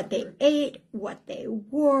 What they ate, what they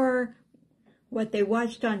wore, what they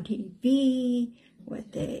watched on TV,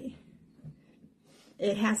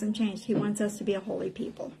 it hasn't changed. He wants us to be a holy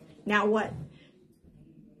people. Now what?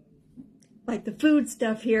 Like the food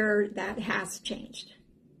stuff here, that has changed.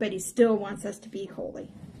 But he still wants us to be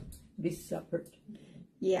holy. Be separate.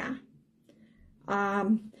 Yeah.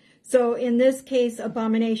 So in this case,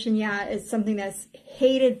 abomination, yeah, is something that's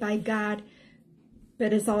hated by God,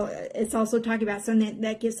 but it's also talking about something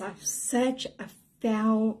that gives off such a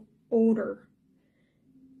foul odor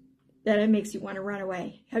that it makes you want to run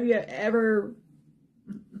away. Have you ever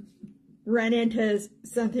run into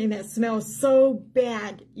something that smells so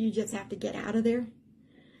bad you just have to get out of there?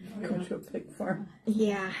 Go to a pig farm.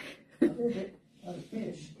 Yeah. A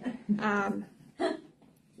fish.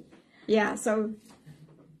 Yeah, so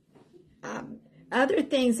other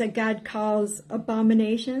things that God calls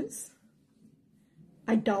abominations,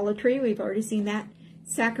 idolatry, we've already seen that,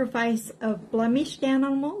 sacrifice of blemished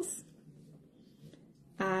animals,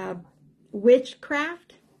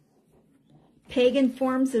 witchcraft, pagan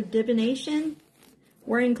forms of divination,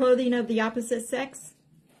 wearing clothing of the opposite sex.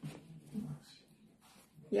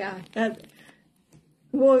 Yeah, that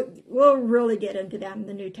we'll really get into that in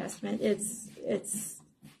the New Testament.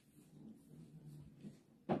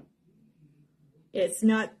 It's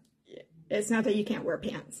not that you can't wear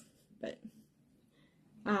pants, but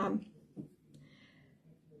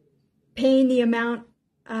paying the amount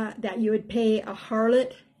that you would pay a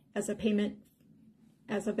harlot as a payment,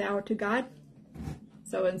 as a vow to God.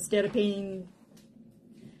 So instead of paying,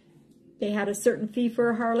 they had a certain fee for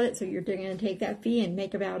a harlot, so you're going to take that fee and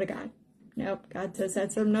make a vow to God. Nope, God says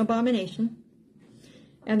that's an abomination.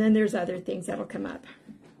 And then there's other things that'll come up.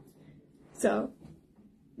 So,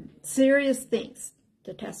 serious things,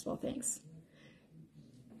 detestable things.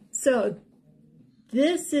 So,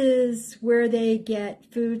 this is where they get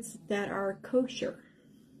foods that are kosher.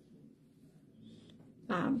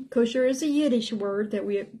 Kosher is a Yiddish word that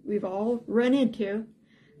we've all run into.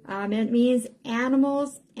 It means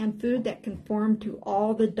animals and food that conform to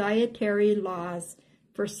all the dietary laws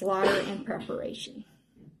for slaughter and preparation.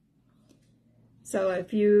 So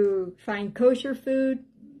if you find kosher food,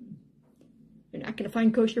 you're not going to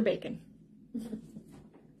find kosher bacon.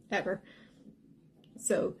 Ever.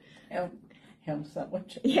 So, Ham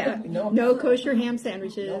sandwich. yeah, no kosher ham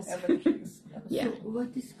sandwiches. No ham and cheese. Yeah. So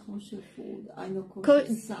what is kosher food? I know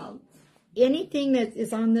kosher salt. Anything that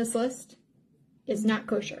is on this list is not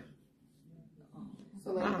kosher.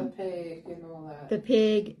 So like the pig and all that. The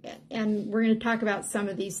pig, and we're going to talk about some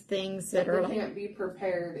of these things that are they can't be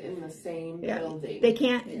prepared in the same building. They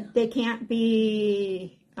can't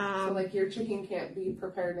be. So like your chicken can't be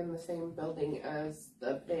prepared in the same building as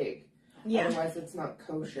the pig. Yeah. Otherwise, it's not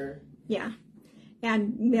kosher. Yeah.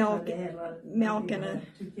 And milk They had a lot of milk and people a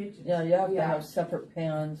had 2 kitchens. Yeah, you have to Yeah. have separate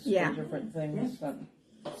pans Yeah. for different things.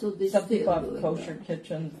 So they Some people still have do kosher it.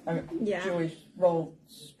 kitchens. Yeah. Jewish, real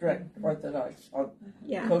strict Orthodox.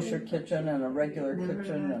 yeah. Kosher kitchen and a regular Never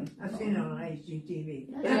kitchen. mind. And I've seen it on HGTV.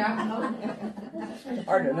 Yeah. it's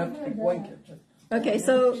hard enough to pick one kitchen. Okay,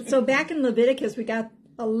 so back in Leviticus, we got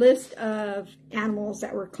a list of animals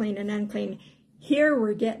that were clean and unclean. Here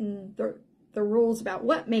we're getting the rules about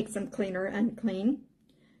what makes them clean or unclean.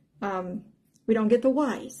 We don't get the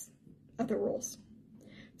whys of the rules.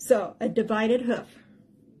 So, a divided hoof.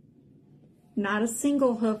 Not a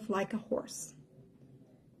single hoof like a horse.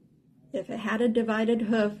 If it had a divided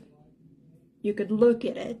hoof, you could look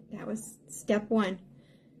at it. That was step one.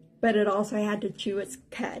 But it also had to chew its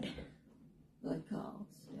cud. Like cows,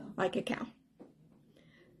 yeah. Like a cow.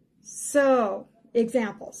 So,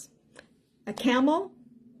 examples. A camel,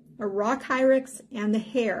 a rock hyrax, and the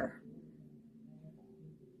hare.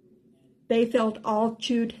 They felt all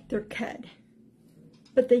chewed their cud.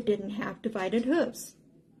 But they didn't have divided hooves.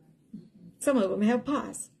 Some of them have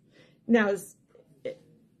paws. Now,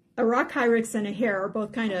 a rock hyrax and a hare are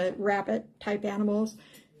both kind of rabbit-type animals.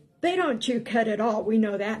 They don't chew cud at all. We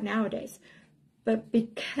know that nowadays. But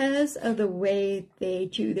because of the way they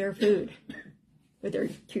chew their food, with their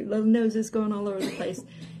cute little noses going all over the place,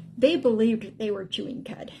 they believed they were chewing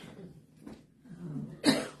cud.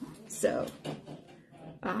 So,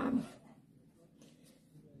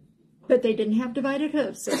 but they didn't have divided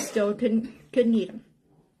hooves, so still couldn't eat them.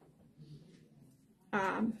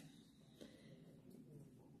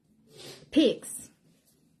 Pigs.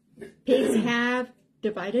 Pigs have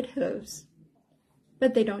divided hooves,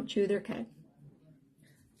 but they don't chew their cud.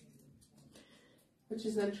 Which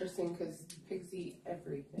is interesting because pigs eat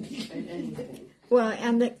everything and anything. Well,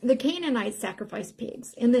 and the Canaanites sacrifice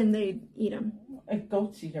pigs, and then they eat them. And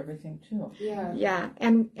goats eat everything too. Yeah. Yeah,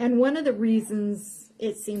 and one of the reasons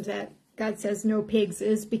it seems that God says no pigs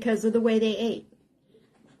is because of the way they ate.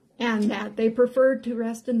 And that they preferred to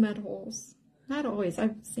rest in mud holes. Not always.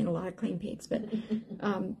 I've seen a lot of clean pigs, but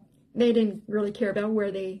they didn't really care about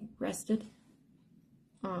where they rested.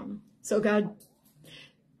 So God,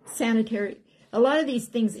 sanitary, a lot of these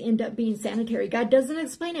things end up being sanitary. God doesn't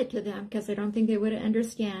explain it to them because I don't think they would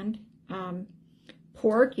understand.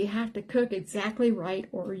 Pork, you have to cook exactly right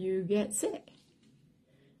or you get sick.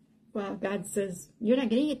 Well, God says, you're not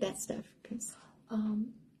going to eat that stuff. Cause,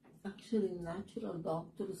 actually, natural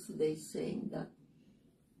doctors, they saying that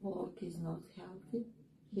pork is not healthy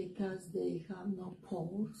because they have no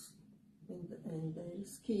pores in their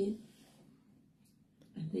skin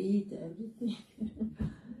and they eat everything.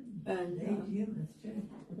 And They eat humans too.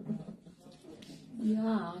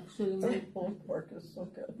 yeah, actually, Pulled pork is so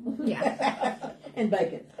good. yeah. And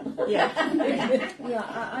bacon. Yeah.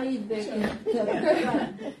 yeah, I eat bacon.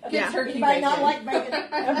 Yeah. Turkey You might bacon. not like bacon.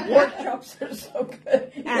 And pork chops are so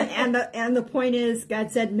good. And the point is,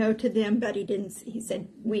 God said no to them, but he didn't. He said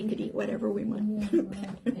we could eat whatever we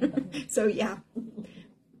want. So yeah,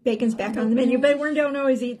 bacon's back on the menu, but we don't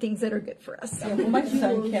always eat things that are good for us. Yeah, well, my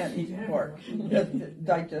son can't eat pork. He has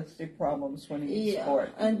digestive problems when he eats Yeah, pork.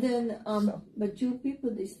 and then, but Jew people,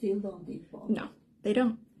 they still don't eat pork. No, they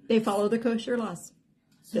don't. They follow the kosher laws.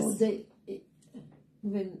 So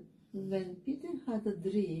when Peter had a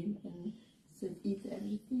dream and said eat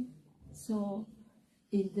everything, so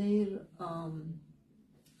in their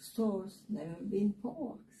stores never been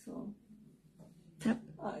pork. So Yep.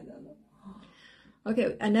 I don't know.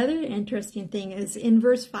 Okay, another interesting thing is in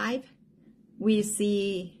verse 5, we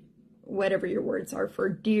see whatever your words are for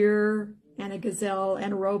deer and a gazelle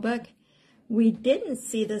and a roebuck. We didn't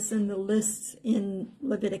see this in the lists in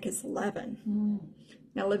Leviticus 11.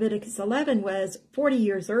 Now, Leviticus 11 was 40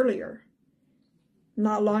 years earlier,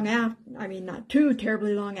 not long after, not too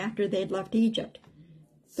terribly long after they'd left Egypt.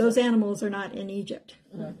 Those animals are not in Egypt.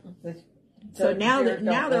 So now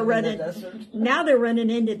they're running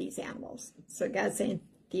into these animals. So God's saying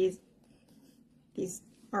these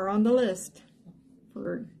are on the list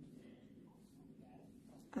for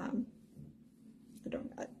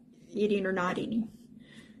eating or not eating.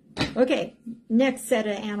 Okay, next set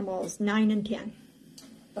of animals, 9 and 10.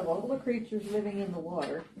 Of all the creatures living in the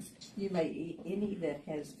water, you may eat any that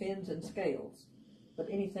has fins and scales, but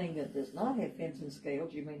anything that does not have fins and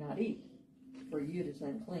scales you may not eat, for you it is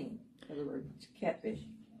unclean. In other words, catfish.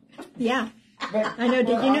 Yeah, I know.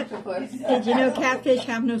 Did you know catfish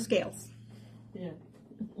have no scales? Yeah.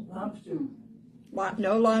 Lobster.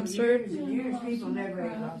 No lobster. Years people never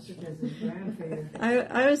ate lobster because it's ground feeder.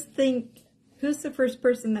 I always think, who's the first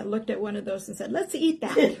person that looked at one of those and said, "Let's eat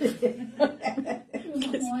that"? It was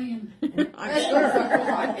Hawaiian. I'm sure.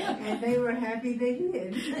 And they were happy they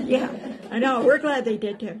did. Yeah, I know. We're glad they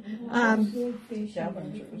did too.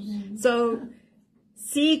 So,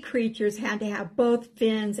 sea creatures had to have both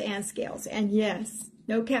fins and scales, and yes,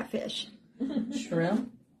 no catfish,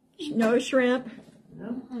 Shrimp? no shrimp.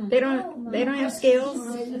 No. They don't have scales.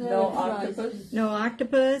 No octopus? No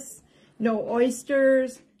octopus. no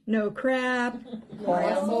oysters, no crab,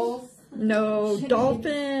 Mussels. no Shrimp.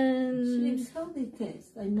 dolphins. Shrimps, how they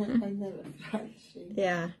taste? I never tried shrimp.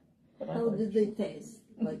 Yeah. How did they taste?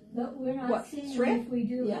 Like, But we're not What, seeing shrimp? if we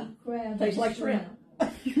do Yeah. eat crab. Tastes and like shrimp. I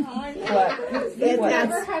What? You've What?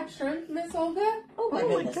 never had shrimp, Miss Olga? Oh my Oh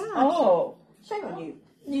my goodness. gosh. Oh, Shame on you.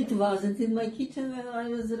 It wasn't in my kitchen when I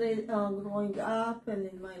was growing up and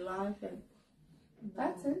in my life. And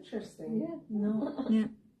That's interesting. no,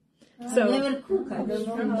 So, I never cook. I don't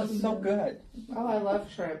know shrimp how is to so do. good. Oh, I love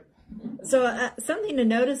shrimp. something to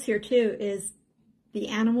notice here too is the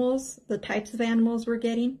animals, the types of animals we're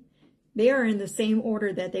getting, they are in the same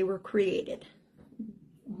order that they were created.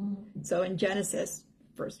 So in Genesis,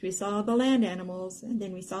 first we saw the land animals, and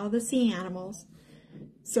then we saw the sea animals.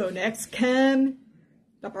 So next come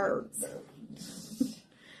the birds.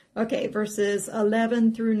 Okay, verses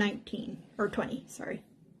 11 through 19, or 20, sorry.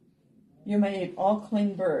 You may eat all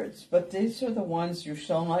clean birds, but these are the ones you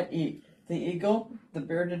shall not eat: the eagle, the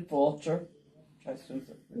bearded vulture, which I assume is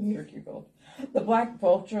a turkey gold, the black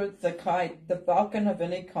vulture, the kite, the falcon of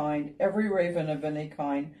any kind, every raven of any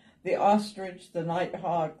kind, the ostrich, the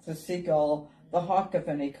nighthawk, the seagull, the hawk of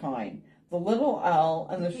any kind, the little owl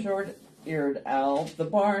and the short-eared owl, the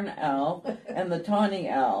barn owl and the tawny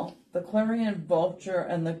owl, the clarion vulture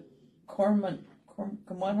and the cormorant,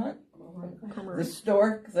 the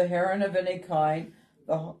stork, the heron of any kind,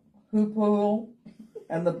 the hoopoe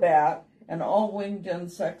and the bat, and all winged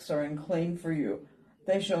insects are unclean for you.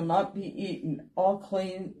 They shall not be eaten. All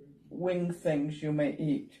clean winged things you may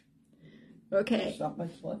eat. Okay, There's not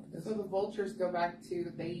much left. is So the vultures go back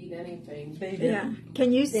to they eat anything. there? yeah.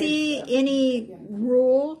 Can you see any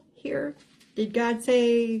rule here? Did God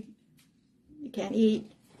say you can't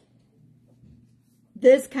eat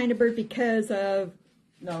this kind of bird because of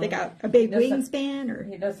No, they got a big He doesn't- wingspan, or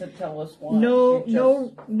he doesn't tell us why. no He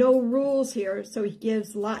just- no rules here? So he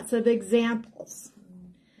gives lots of examples.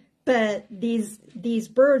 But these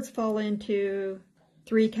birds fall into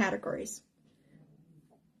 3 categories.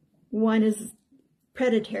 One is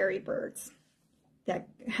predatory birds that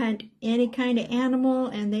hunt any kind of animal,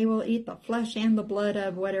 and they will eat the flesh and the blood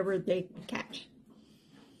of whatever they catch.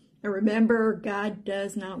 And remember, God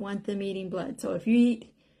does not want them eating blood. So if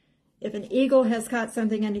an eagle has caught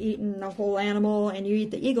something and eaten a whole animal, and you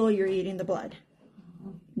eat the eagle, you're eating the blood.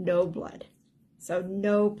 No blood. So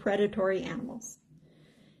no predatory animals.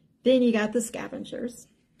 Then you got the scavengers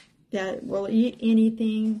that will eat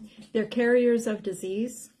anything. They're carriers of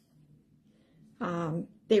disease.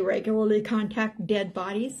 They regularly contact dead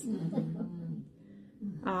bodies.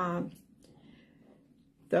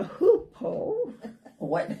 The hoopoe,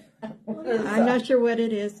 What? What is I'm that? not sure what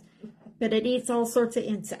it is, but it eats all sorts of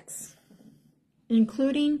insects,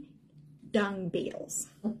 including dung beetles,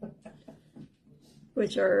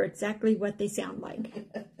 which are exactly what they sound like.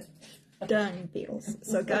 Dung beetles.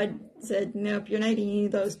 So God said, nope, you're not eating any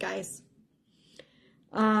of those guys.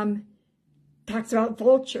 Talks about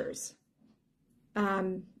vultures.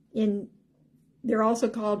 They're also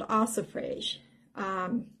called ossifrage.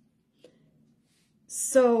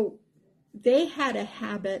 So they had a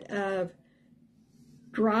habit of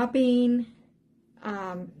dropping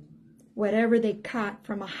whatever they caught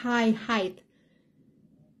from a high height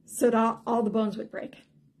so that all the bones would break.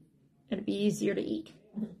 It'd be easier to eat.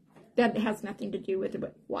 That has nothing to do with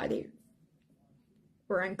why they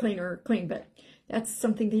were unclean or clean, but that's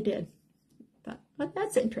something they did. But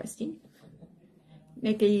that's interesting.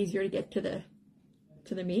 Make it easier to get to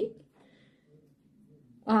the meat.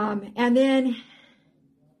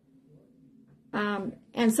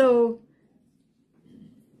 And so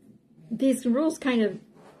these rules kind of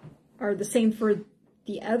are the same for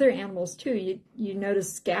the other animals too. You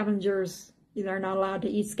notice scavengers, they're not allowed to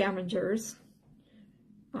eat scavengers.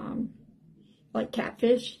 Like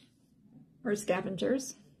catfish are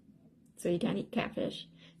scavengers, so you can't eat catfish.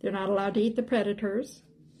 They're not allowed to eat the predators.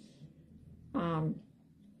 And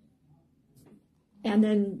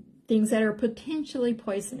then things that are potentially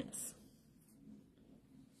poisonous,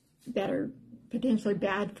 that are potentially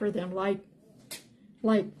bad for them, like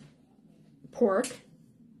pork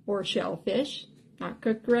or shellfish, not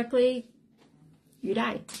cooked correctly, you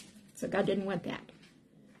die. So God didn't want that.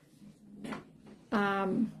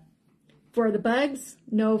 For the bugs,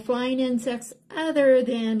 no flying insects other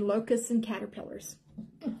than locusts and caterpillars.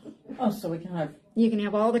 Oh, so we can have. You can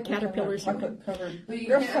have all the caterpillars you want. chocolate covered. But you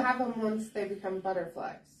can't have them once they become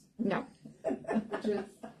butterflies, No. which is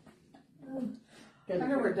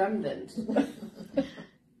kind of redundant.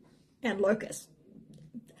 And locusts.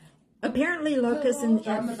 Apparently locusts and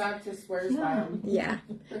John the Baptist swears by them. yeah.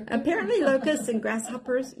 Apparently locusts and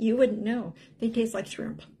grasshoppers, you wouldn't know. They taste like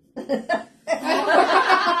shrimp. Let's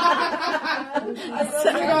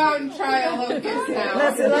go out and try a locust now.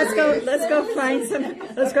 Let's go find some.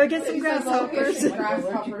 Let's go get some grasshoppers.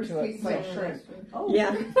 Grasshoppers taste like shrimp.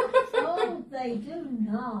 Yeah. Oh, they do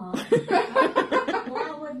not. Well,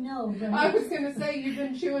 I would know. But I was gonna say you've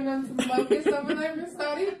been chewing on some locusts over there, Miss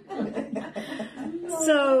Dottie.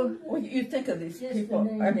 So Well, you think of these Just people.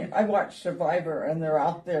 the name. I mean, I watch Survivor, and they're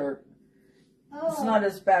out there. It's oh, not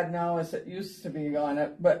as bad now as it used to be on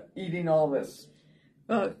it, but eating all this.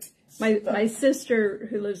 my sister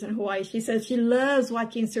who lives in Hawaii, she says she loves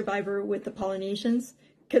watching Survivor with the Polynesians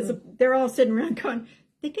because they're all sitting around going,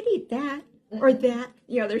 they could eat that or that.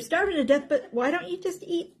 You know, they're starving to death, but why don't you just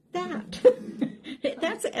eat that?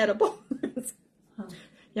 That's edible.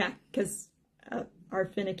 Yeah, because our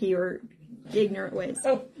finicky or ignorant ways.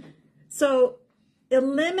 So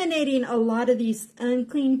eliminating a lot of these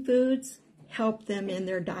unclean foods helped them in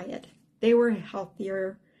their diet. They were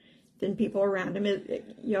healthier than people around them.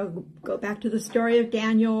 Go back to the story of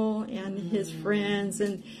Daniel and his friends,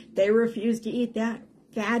 and they refused to eat that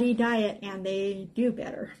fatty diet, and they do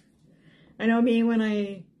better. I know me, when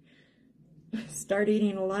I start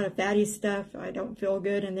eating a lot of fatty stuff, I don't feel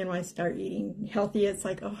good, and then when I start eating healthy, it's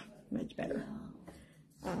like, oh, much better.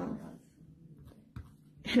 And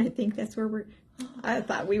I think that's where I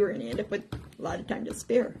thought we were going to end up with a lot of time to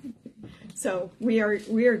spare. So we are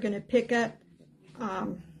going to pick up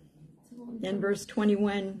in verse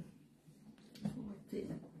 21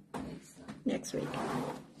 next week,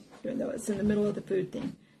 even though it's in the middle of the food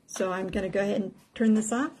thing. So I'm going to go ahead and turn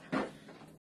this off.